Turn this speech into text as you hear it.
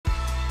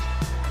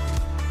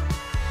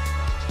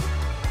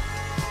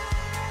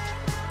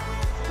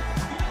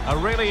A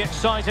really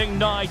exciting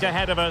night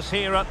ahead of us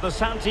here at the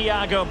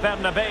Santiago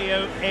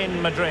Bernabeu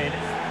in Madrid.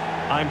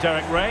 I'm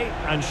Derek Ray,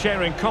 and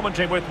sharing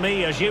commentary with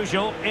me, as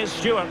usual, is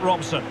Stuart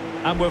Robson.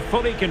 And we're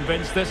fully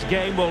convinced this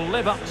game will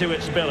live up to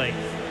its billing.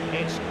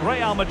 It's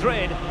Real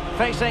Madrid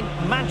facing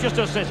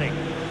Manchester City.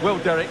 Well,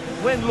 Derek,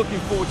 when looking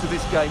forward to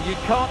this game, you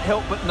can't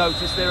help but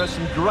notice there are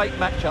some great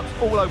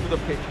matchups all over the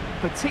pitch,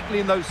 particularly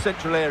in those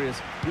central areas.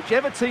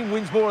 Whichever team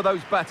wins more of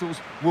those battles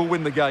will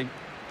win the game.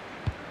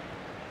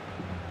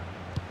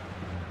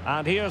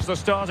 And here's the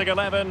starting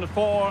 11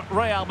 for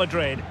Real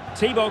Madrid.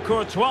 Thibaut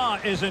Courtois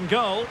is in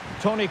goal.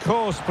 Toni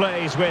Kroos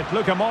plays with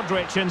Luka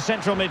Modric in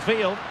central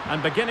midfield.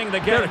 And beginning the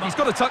game... Derek, he's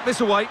got to tuck this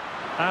away.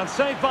 And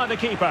saved by the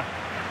keeper.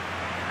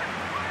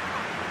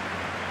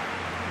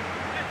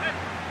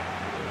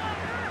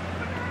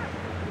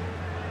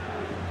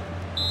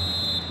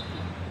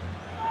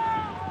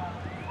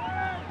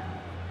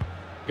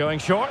 Going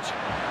short.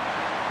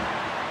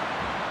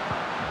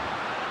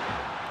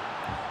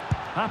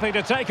 Happy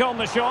to take on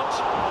the shot.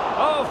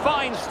 Oh,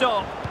 fine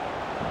stop.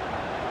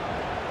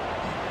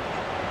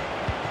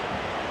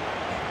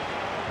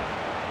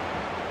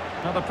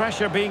 Now the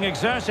pressure being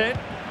exerted.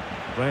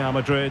 Real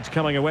Madrid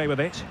coming away with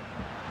it.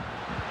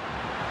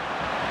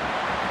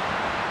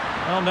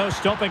 Oh, no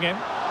stopping him.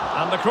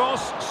 And the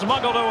cross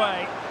smuggled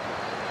away.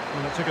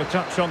 And it took a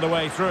touch on the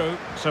way through.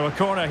 So a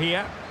corner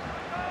here.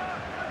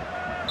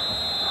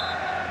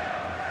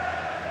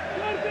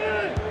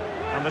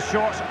 And the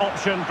short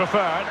option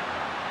preferred.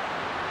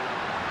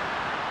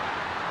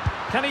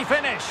 Can he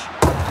finish?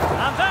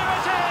 And there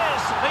it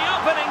is! The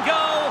opening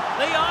goal,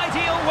 the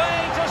ideal way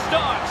to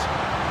start.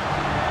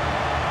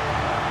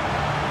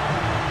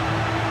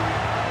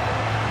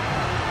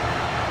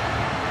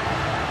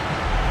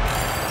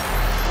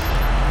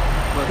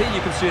 Well, here you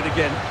can see it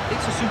again.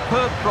 It's a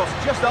superb cross,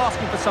 just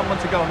asking for someone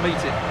to go and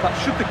meet it. But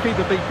should the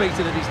keeper be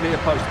beaten at his near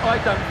post? I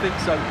don't think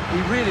so.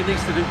 He really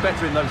needs to do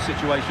better in those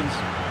situations.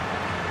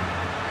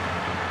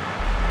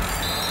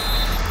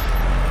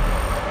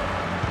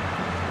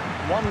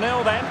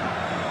 1-0 then.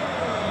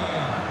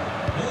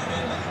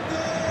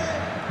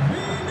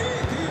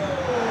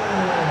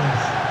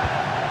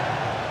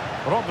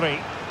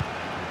 Rodri.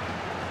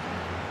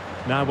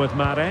 Now with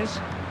Mahrez.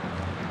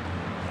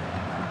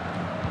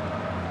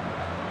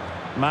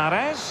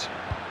 Mahrez.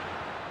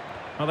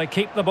 Well, they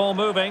keep the ball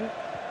moving.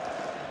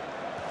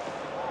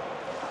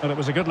 And it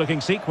was a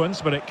good-looking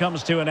sequence, but it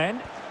comes to an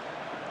end.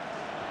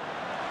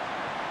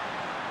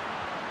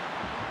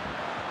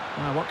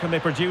 Now, what can they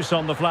produce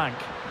on the flank?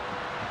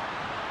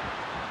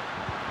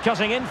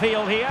 Cutting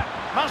infield here.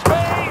 Must be!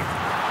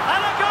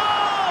 And a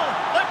goal!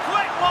 The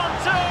quick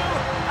 1-2!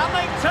 And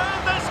they've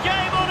turned this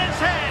game on its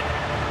head!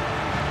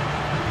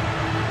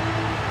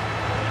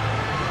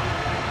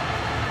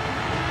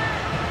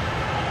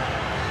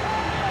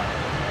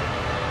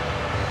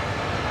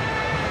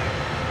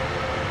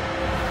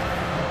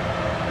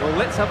 Well,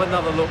 let's have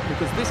another look,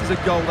 because this is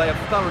a goal they have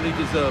thoroughly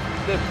deserved.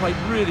 They've played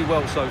really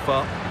well so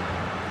far.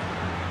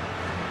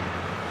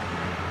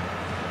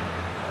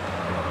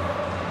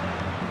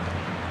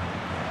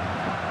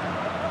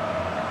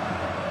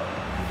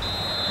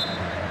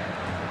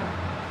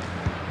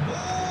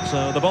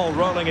 So the ball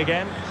rolling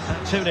again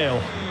at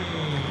 2-0.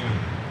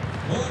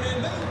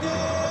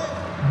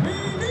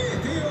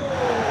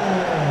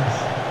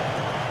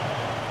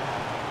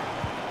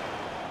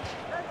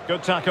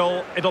 Good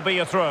tackle, it'll be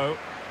a throw.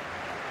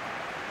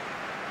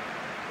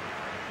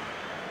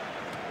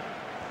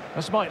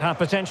 This might have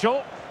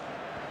potential.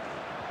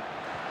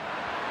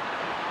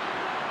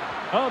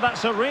 Oh,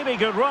 that's a really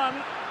good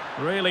run.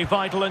 Really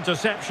vital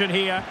interception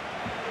here.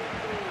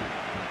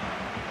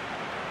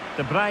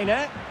 De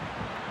Bruyne.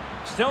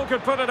 Still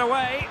could put it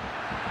away.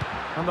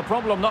 And the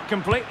problem not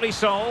completely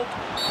solved.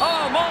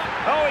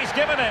 Oh, he's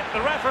given it.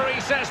 The referee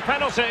says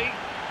penalty.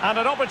 And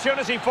an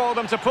opportunity for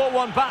them to pull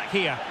one back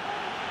here.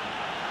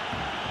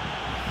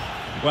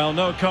 Well,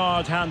 no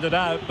card handed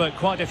out, but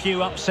quite a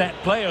few upset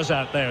players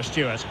out there,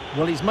 Stuart.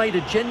 Well, he's made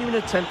a genuine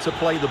attempt to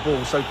play the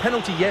ball. So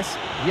penalty, yes.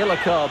 Yellow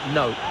card,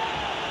 no.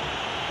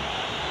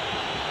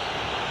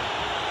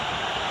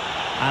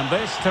 And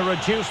this to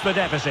reduce the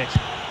deficit.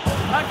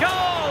 A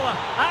goal!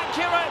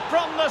 Accurate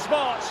from the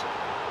spot.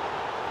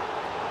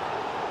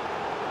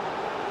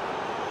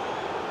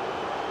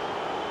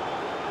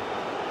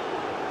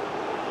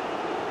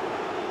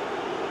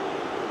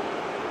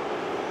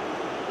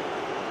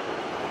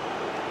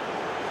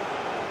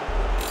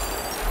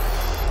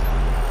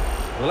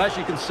 Well, as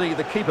you can see,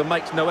 the keeper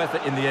makes no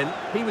effort in the end.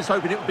 He was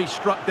hoping it would be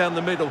struck down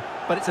the middle,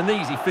 but it's an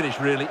easy finish,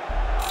 really.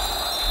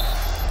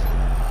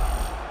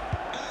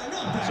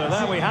 So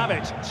there we have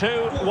it,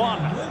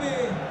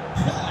 2-1.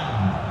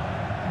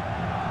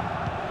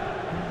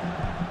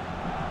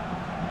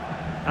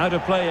 Out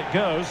of play it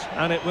goes,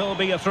 and it will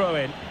be a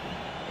throw-in.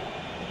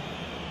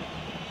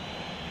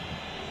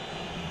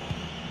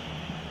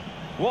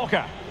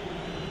 Walker.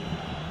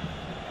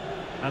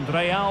 And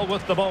Real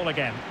with the ball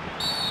again.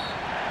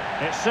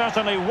 It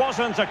certainly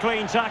wasn't a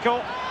clean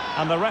tackle,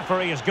 and the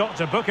referee has got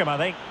to book him, I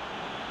think.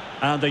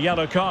 And the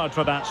yellow card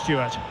for that,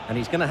 Stuart. And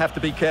he's going to have to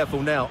be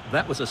careful now.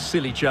 That was a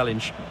silly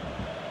challenge.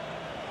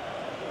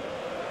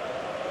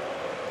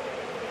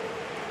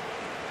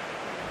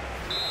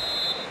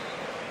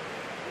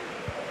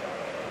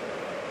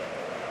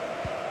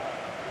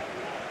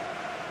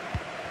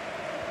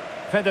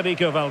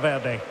 Federico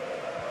Valverde.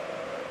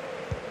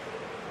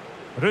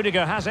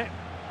 Rudiger has it.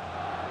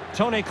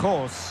 Toni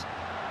Kroos.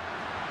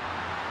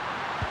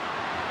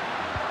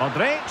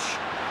 Modric.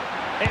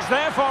 It's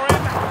there for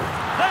him.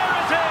 There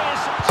it is.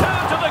 2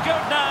 to the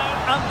good now,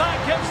 and that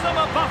gives them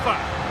a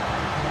buffer.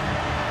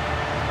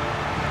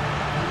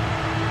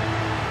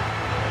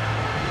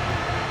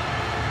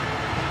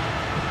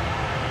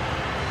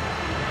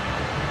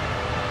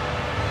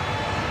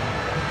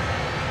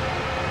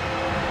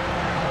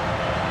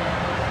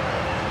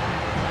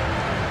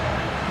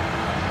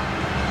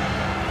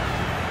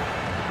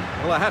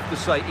 Well, I have to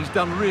say, he's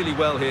done really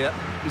well here.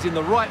 He's in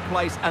the right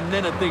place and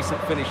then a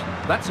decent finish.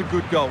 That's a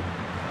good goal.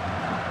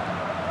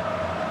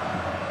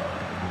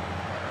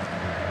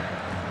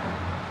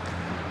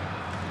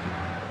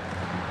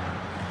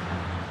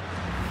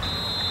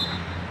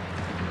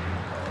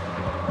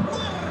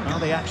 Well,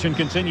 the action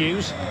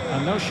continues,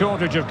 and no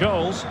shortage of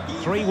goals.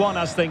 3-1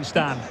 as things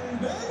stand.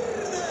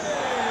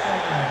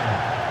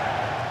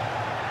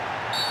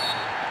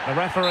 The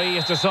referee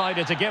has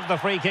decided to give the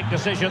free-kick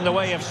decision the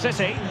way of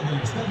City.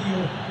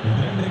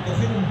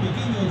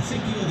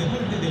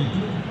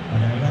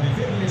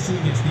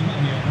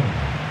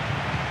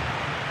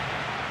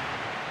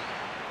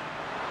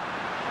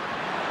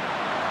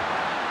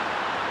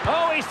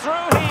 Oh, he's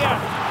through here.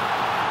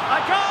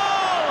 A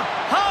goal!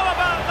 How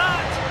about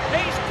that?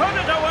 He's put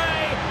it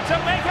away to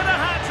make it a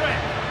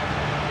hat-trick.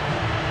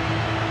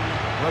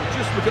 Well,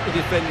 just look at the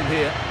defending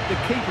here. The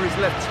keeper is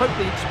left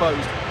totally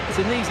exposed. It's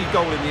an easy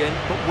goal in the end,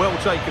 but well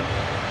taken.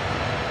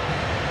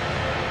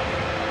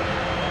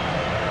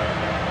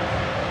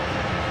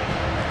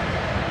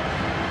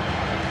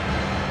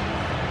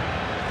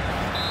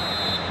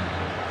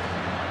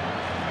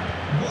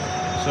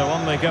 So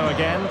on they go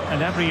again,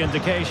 and every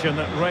indication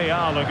that Real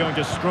are going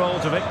to stroll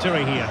to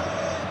victory here.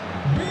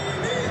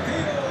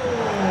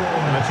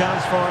 And a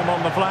chance for him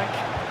on the flank.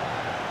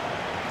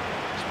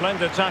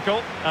 Splendid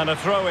tackle, and a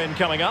throw-in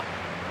coming up.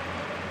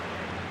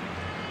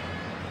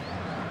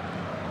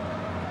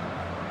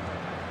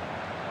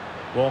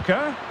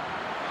 Walker.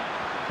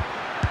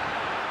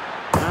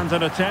 And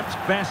an attempt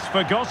best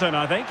forgotten,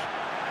 I think.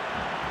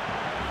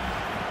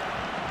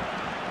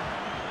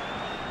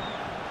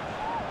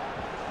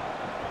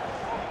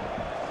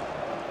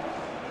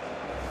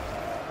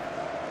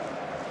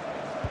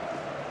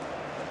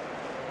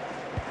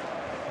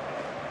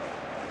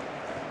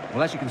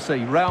 Well, as you can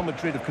see, Real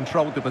Madrid have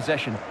controlled the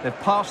possession. They've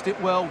passed it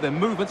well, their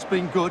movement's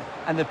been good,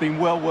 and they've been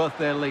well worth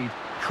their lead.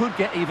 Could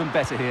get even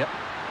better here.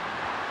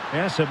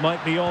 Yes, it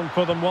might be on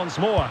for them once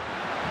more.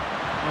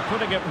 They're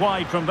putting it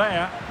wide from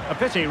there. A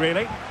pity,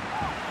 really.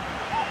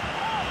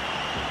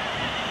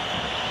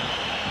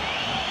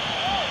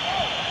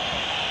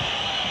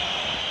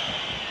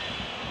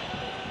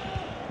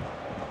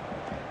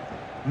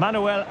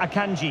 Manuel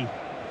Akanji.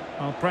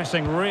 Oh,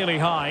 pressing really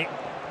high.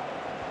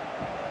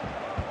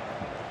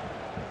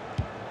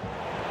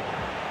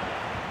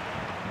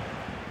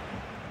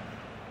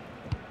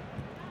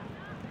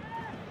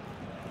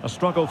 A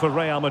struggle for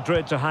Real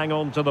Madrid to hang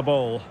on to the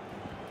ball.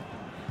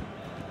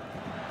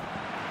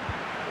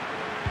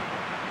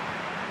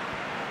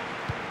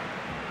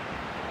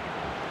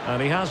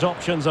 And he has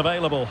options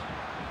available.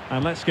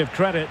 And let's give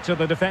credit to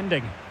the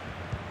defending.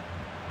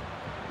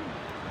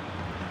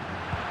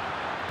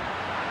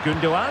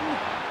 Gundogan.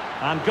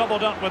 And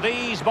gobbled up with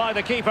ease by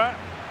the keeper.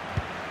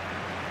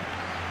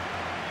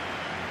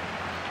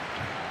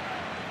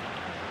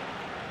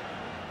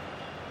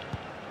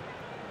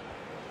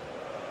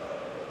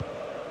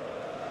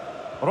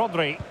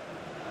 Rodri.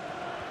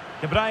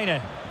 De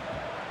Bruyne.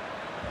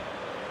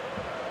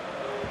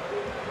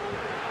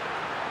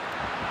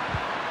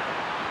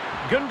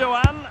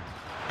 Gundogan.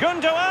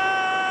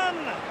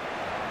 Gundogan!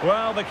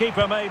 Well, the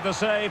keeper made the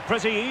save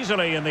pretty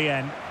easily in the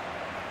end.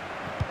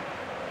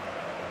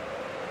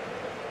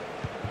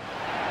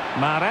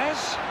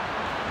 Mahrez.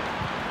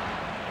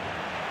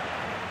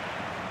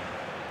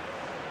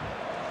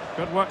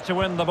 Good work to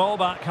win the ball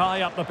back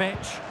high up the pitch.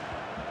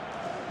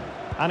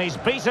 And he's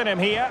beaten him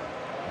here.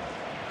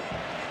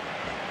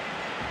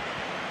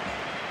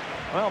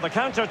 Well, the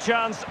counter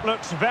chance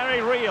looks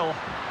very real.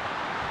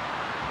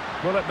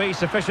 Will it be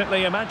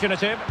sufficiently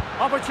imaginative?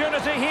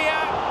 Opportunity here.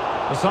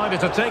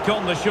 Decided to take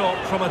on the shot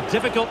from a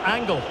difficult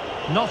angle.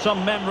 Not a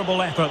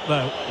memorable effort,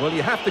 though. Well,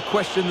 you have to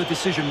question the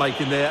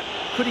decision-making there.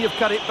 Could he have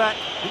cut it back?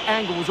 The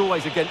angle was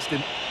always against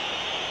him.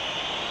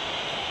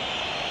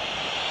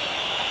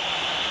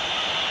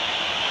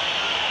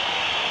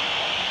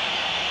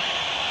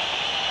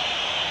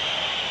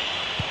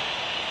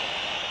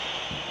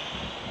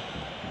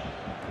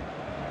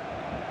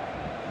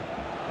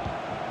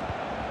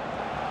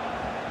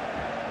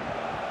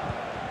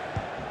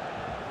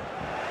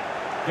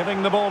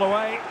 Giving the ball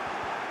away.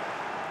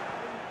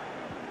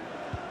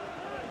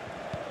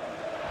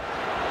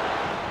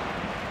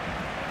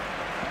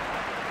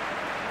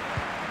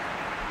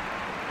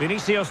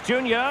 Vinicius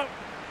Junior.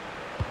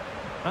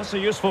 That's a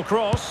useful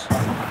cross.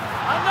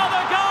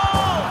 Another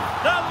goal!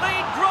 The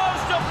lead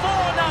grows to 4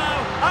 now.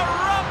 A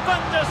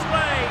rampant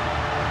display.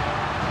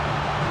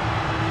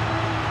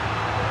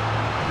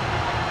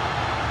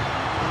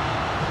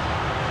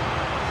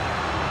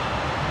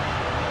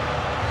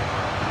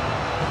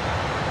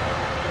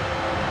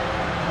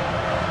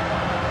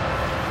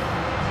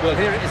 Well,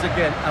 here it is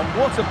again, and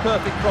what a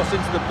perfect cross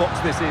into the box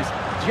this is.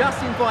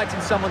 Just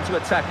inviting someone to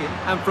attack it,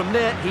 and from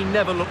there, he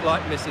never looked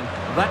like missing.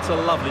 That's a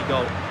lovely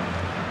goal.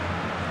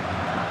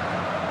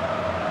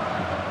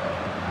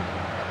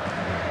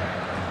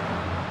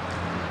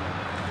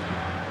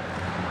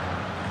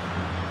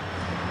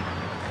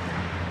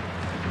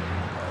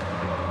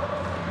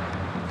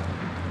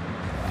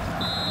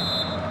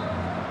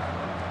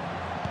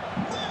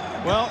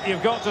 Well,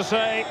 you've got to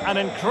say, an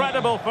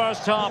incredible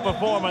first-half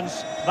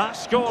performance. That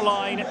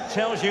scoreline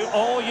tells you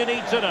all you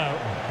need to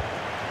know.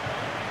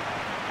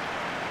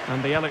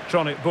 And the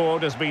electronic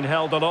board has been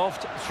held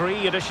aloft.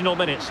 3 additional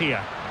minutes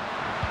here.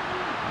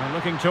 And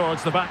looking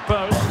towards the back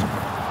post.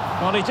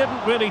 Well, he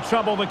didn't really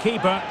trouble the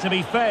keeper. To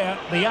be fair,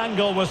 the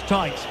angle was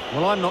tight.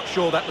 Well, I'm not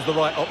sure that was the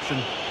right option.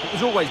 It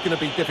was always going to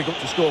be difficult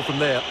to score from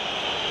there.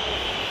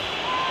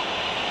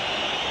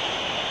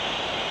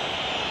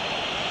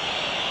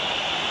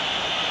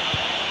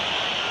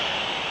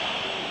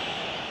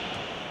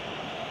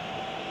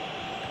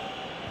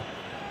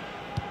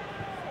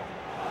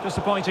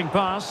 Disappointing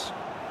pass.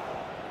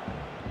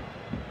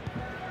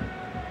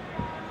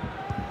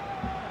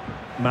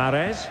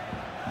 Mahrez.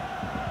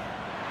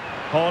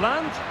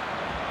 Holland.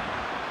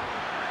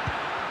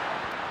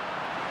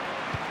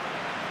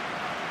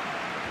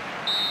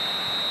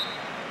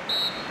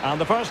 And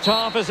the first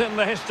half is in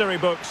the history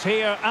books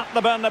here at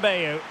the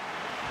Bernabeu.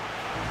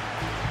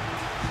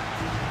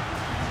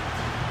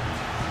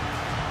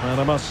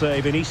 And I must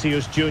say,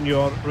 Vinicius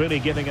Junior really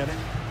giving it.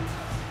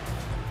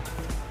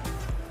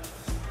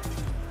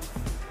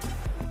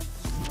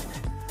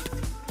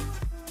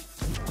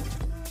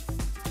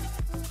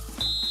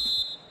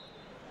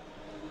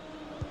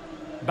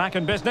 Back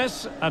in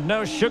business, and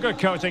no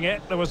sugarcoating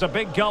it. There was a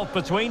big gulf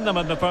between them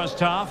in the first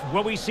half.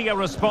 Will we see a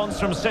response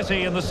from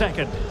City in the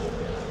second?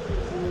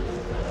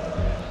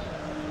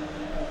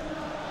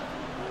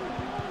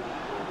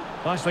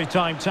 Nicely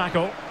timed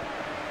tackle.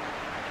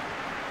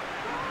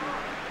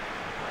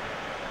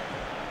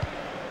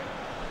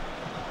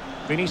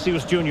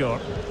 Vinicius Junior.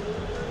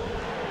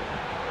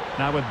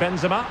 Now with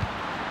Benzema.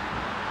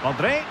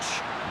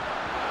 Modric.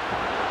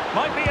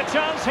 Might be a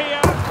chance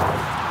here.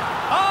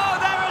 Oh,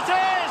 there it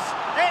is!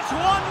 It's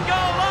one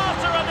goal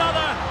after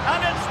another,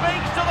 and it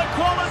speaks to the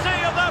quality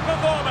of their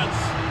performance.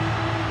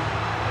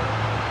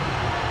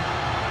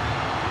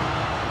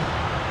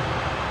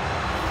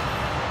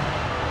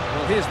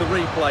 Well, here's the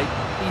replay.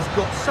 He's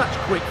got such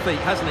quick feet,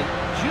 hasn't he?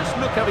 Just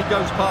look how he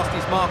goes past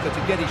his marker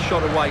to get his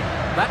shot away.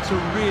 That's a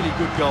really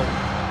good goal.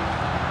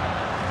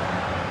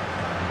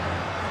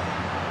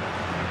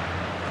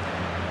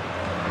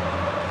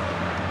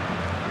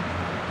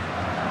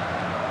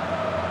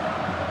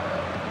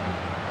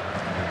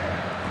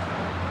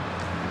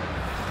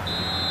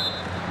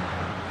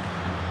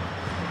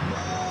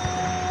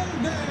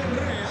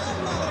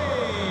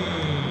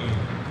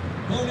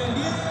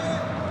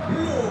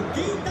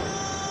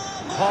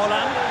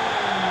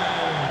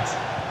 Holland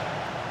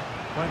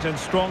went in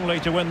strongly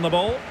to win the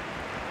ball.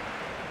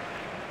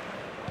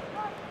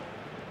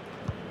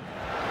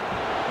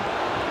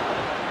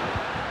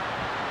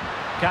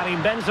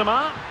 Karim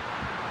Benzema.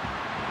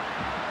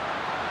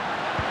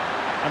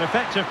 An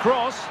effective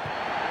cross.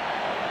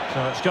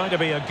 So it's going to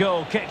be a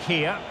goal kick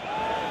here.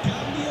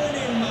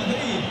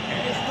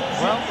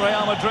 Well,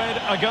 Real Madrid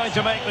are going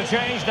to make the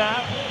change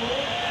now.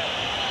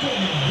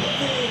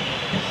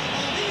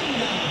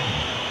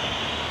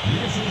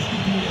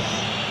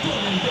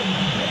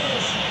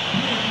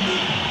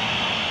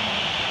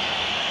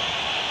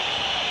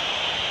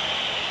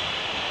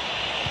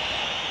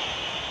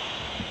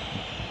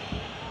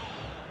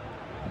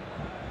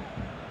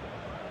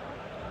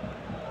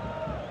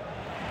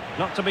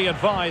 Not to be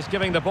advised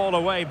giving the ball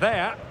away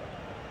there.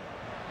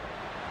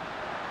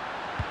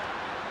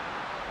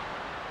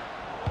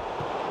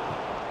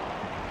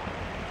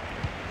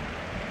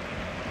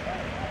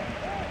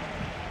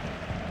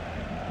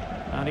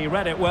 And he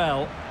read it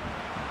well.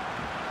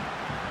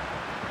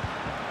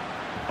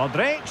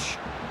 Modric.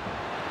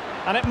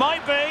 And it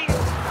might be.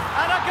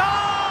 And a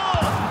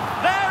goal!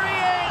 There he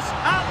is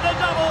at the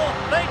double.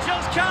 They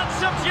just can't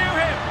subdue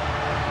him.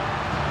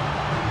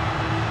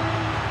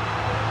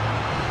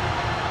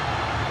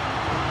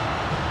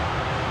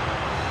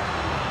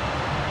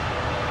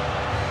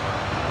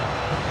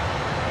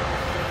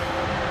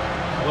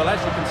 Well,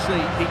 as you can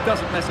see, he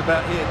doesn't mess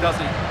about here, does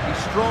he?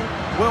 He's strong,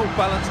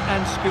 well-balanced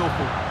and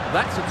skillful.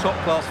 That's a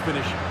top-class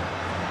finish.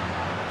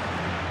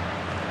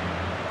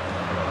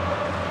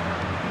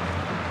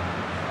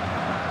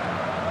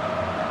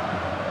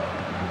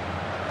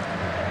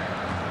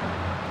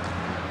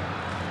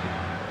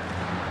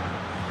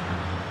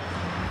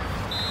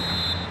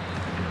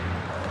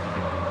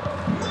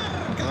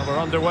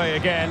 underway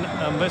again,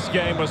 and this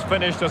game was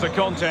finished as a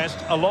contest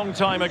a long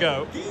time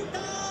ago.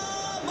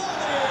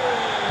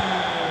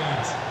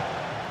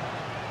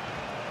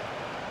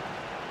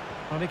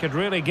 Well, he could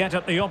really get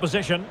at the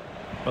opposition,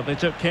 but they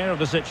took care of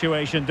the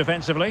situation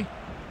defensively.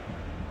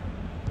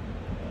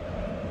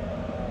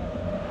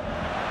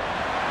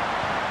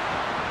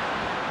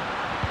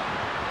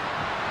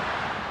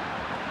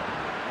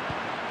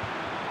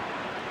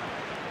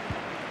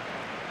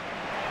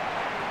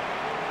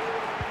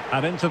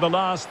 And into the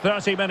last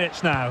 30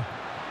 minutes now.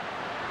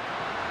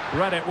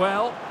 Read it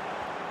well.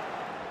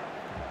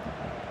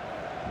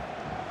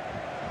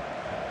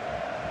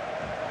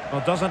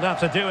 Well, doesn't have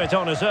to do it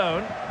on his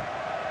own.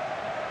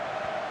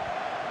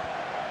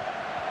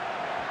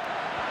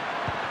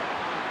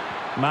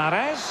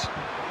 Mahrez.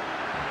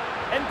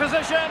 In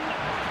position.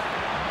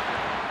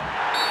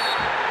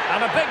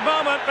 And a big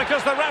moment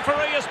because the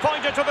referee has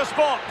pointed to the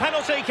spot.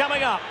 Penalty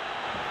coming up.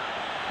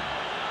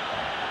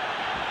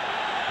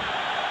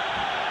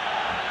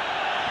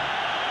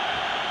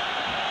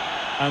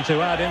 And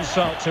to add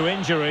insult to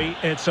injury,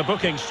 it's a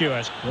booking,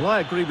 Stuart. Well, I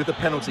agree with the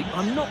penalty.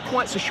 I'm not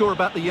quite so sure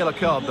about the yellow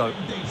card, though.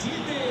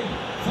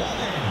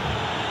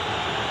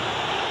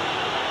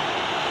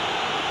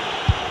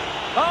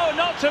 Oh,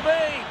 not to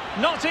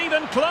be! Not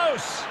even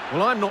close!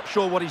 Well, I'm not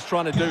sure what he's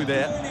trying to do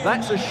there.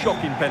 That's a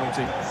shocking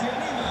penalty.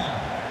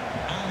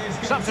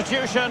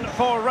 Substitution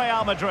for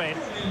Real Madrid.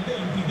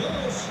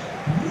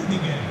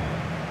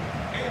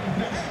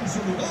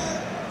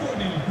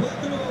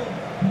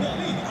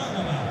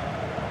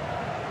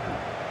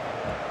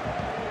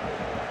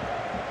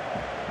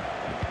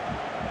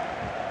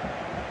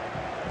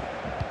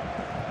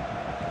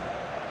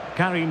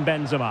 Karim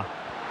Benzema.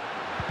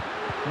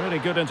 Really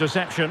good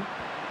interception.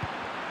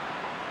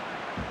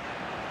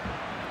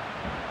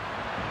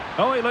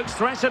 Oh, he looks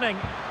threatening.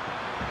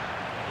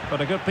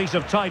 But a good piece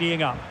of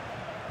tidying up.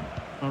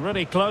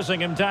 Really closing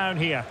him down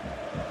here.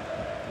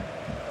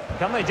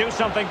 Can they do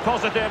something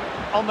positive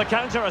on the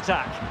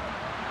counter-attack?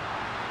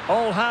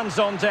 All hands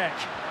on deck.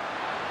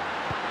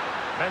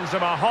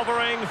 Benzema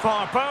hovering,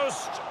 far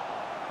post.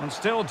 And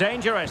still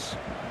dangerous.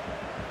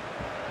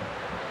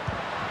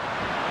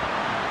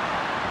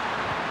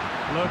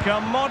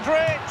 Luka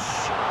Modric.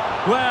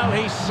 Well,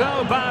 he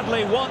so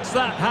badly wants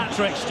that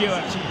hat-trick,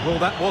 Stuart. Well,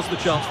 that was the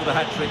chance for the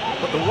hat-trick,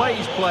 but the way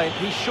he's playing,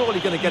 he's surely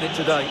going to get it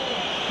today.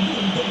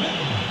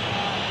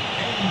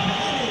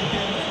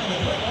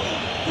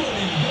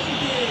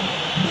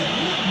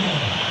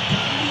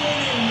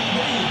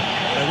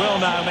 They will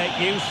now make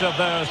use of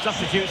their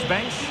substitutes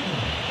bench.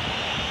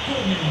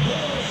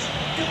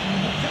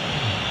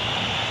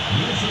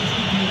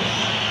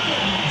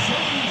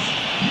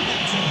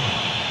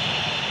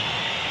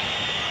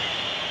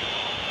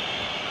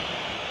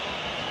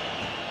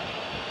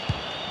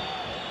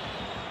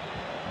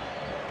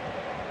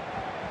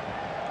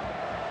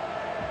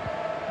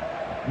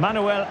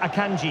 Manuel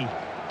Akanji.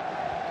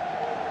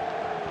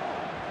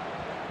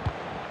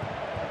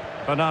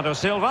 Bernardo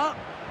Silva.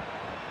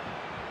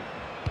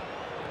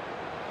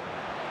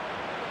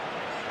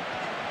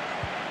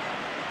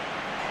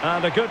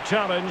 And a good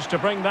challenge to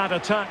bring that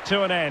attack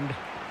to an end.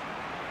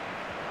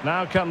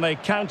 Now can they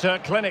counter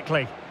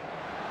clinically?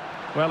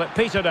 Well, it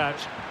petered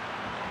out.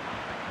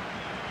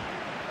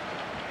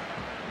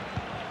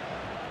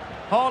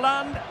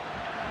 Haaland.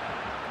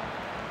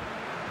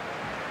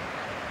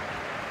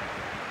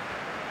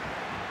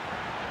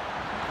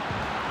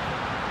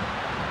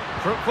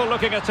 Fruitful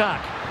looking attack.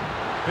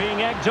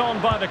 Being egged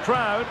on by the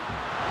crowd.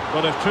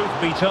 But if truth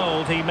be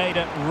told, he made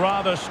it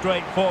rather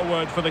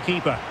straightforward for the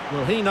keeper.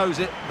 Well, he knows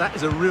it. That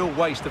is a real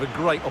waste of a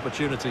great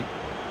opportunity.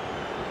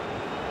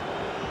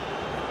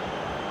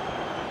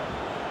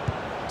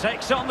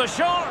 Takes on the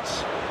shot.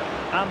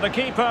 And the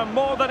keeper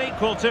more than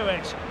equal to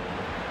it.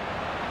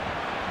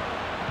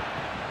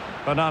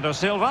 Bernardo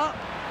Silva.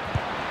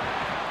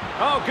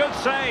 Oh, good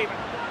save.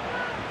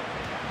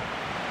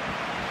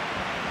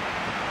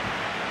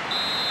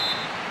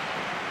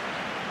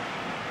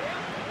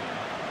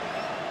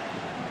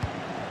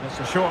 It's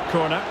a short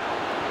corner.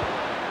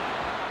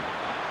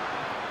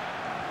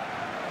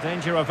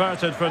 Danger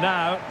averted for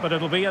now, but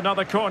it'll be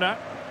another corner.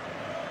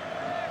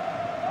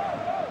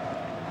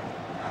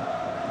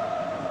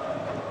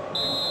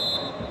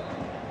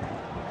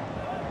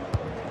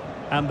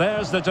 And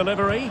there's the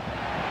delivery.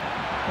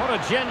 What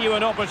a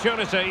genuine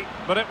opportunity,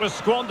 but it was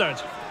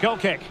squandered. Goal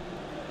kick.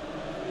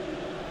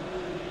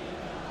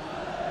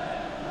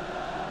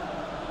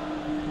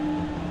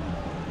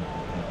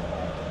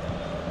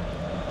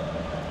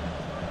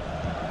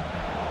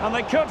 And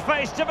they could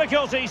face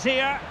difficulties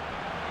here.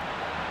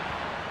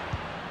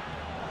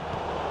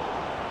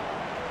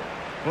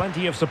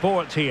 Plenty of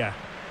support here.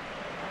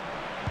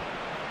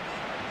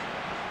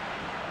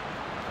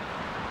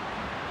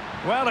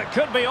 Well, it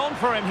could be on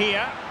for him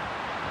here.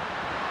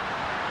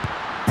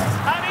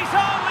 And he's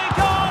only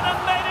gone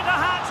and made it a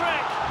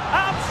hat-trick.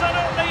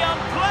 Absolutely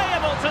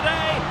unplayable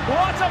today.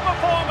 What a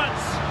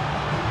performance.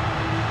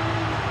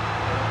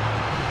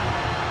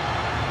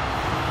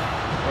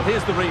 Well,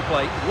 here's the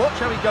replay. Watch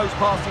how he goes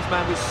past his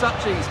man with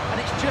such ease,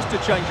 and it's just a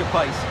change of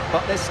pace.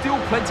 But there's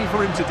still plenty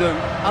for him to do.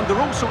 Under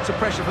all sorts of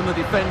pressure from the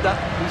defender,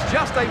 he's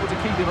just able to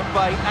keep him at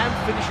bay and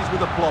finishes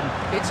with aplomb.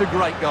 It's a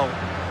great goal.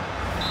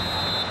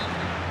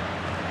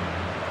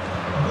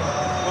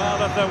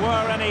 Well, if there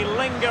were any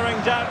lingering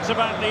doubts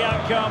about the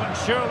outcome,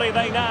 surely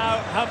they now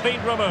have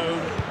been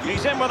removed.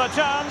 He's in with a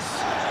chance.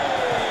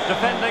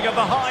 Defending of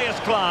the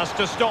highest class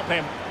to stop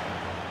him.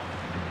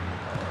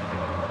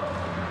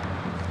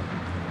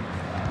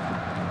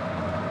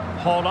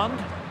 Holland.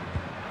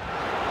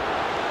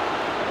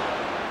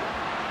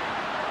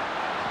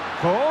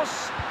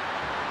 Course.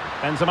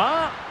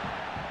 Benzema.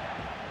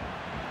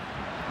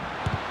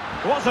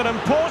 What an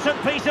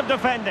important piece of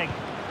defending.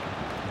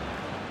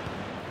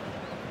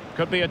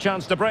 Could be a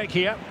chance to break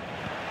here.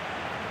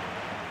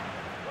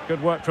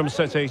 Good work from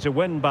City to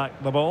win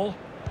back the ball.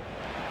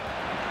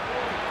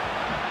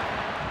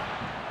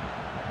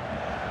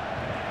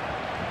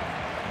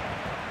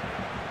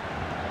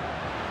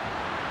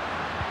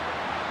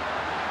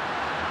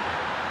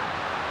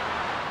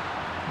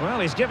 Well,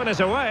 he's given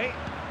us away.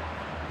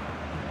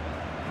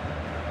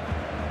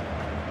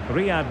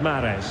 Riyad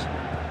Mahrez.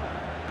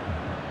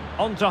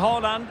 On to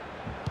Holland.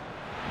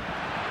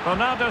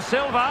 Bernardo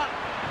Silva.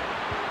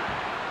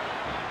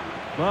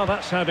 Well,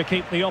 that's how to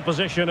keep the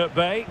opposition at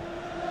bay.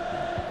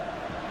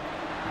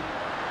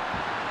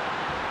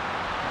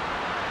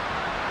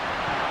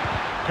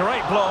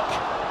 Great block.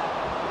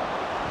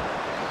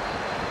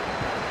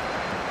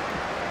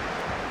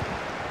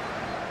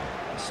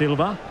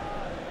 Silva.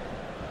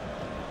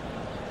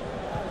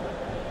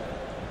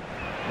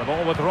 The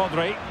ball with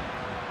Rodri.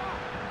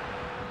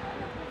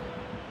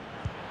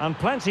 And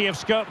plenty of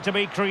scope to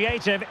be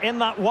creative in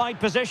that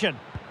wide position.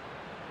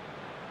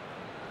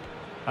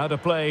 Out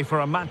of play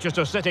for a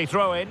Manchester City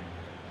throw-in.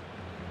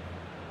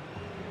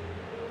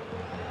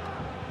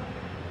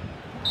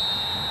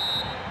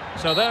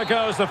 So there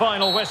goes the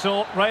final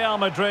whistle. Real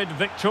Madrid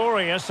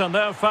victorious, and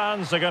their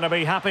fans are going to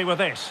be happy with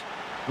this.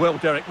 Well,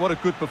 Derek, what a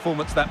good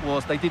performance that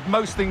was. They did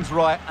most things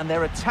right, and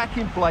their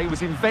attacking play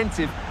was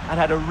inventive and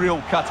had a real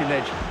cutting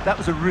edge. That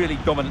was a really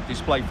dominant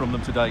display from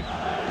them today.